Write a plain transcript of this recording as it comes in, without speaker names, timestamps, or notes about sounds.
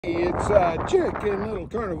It's Chicken Little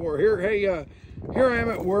Carnivore here. Hey, here I am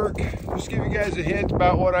at work. Just give you guys a hint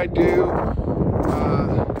about what I do.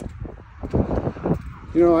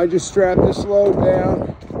 You know, I just strap this load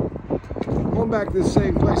down. I'm going back to the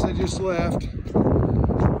same place I just left.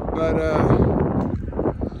 But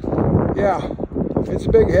yeah, it's a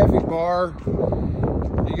big heavy bar.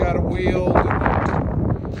 You got to wield.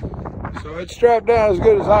 So it's strapped down as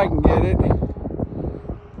good as I can get it.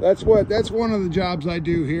 That's one of the jobs I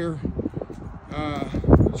do here.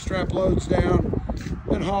 Strap loads down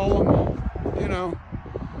and haul them, you know.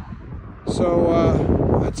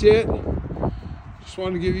 So that's it. Just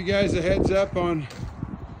wanted to give you guys a heads up on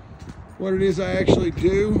what it is I actually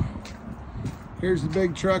do. Here's the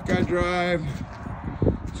big truck I drive.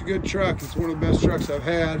 It's a good truck. It's one of the best trucks I've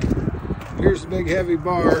had. Here's the big heavy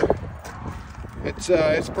bar. It's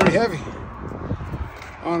pretty heavy,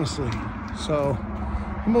 honestly. So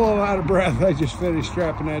I'm a little out of breath. I just finished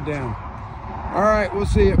strapping that down. All right, we'll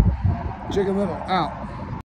see you. Chicken Little out.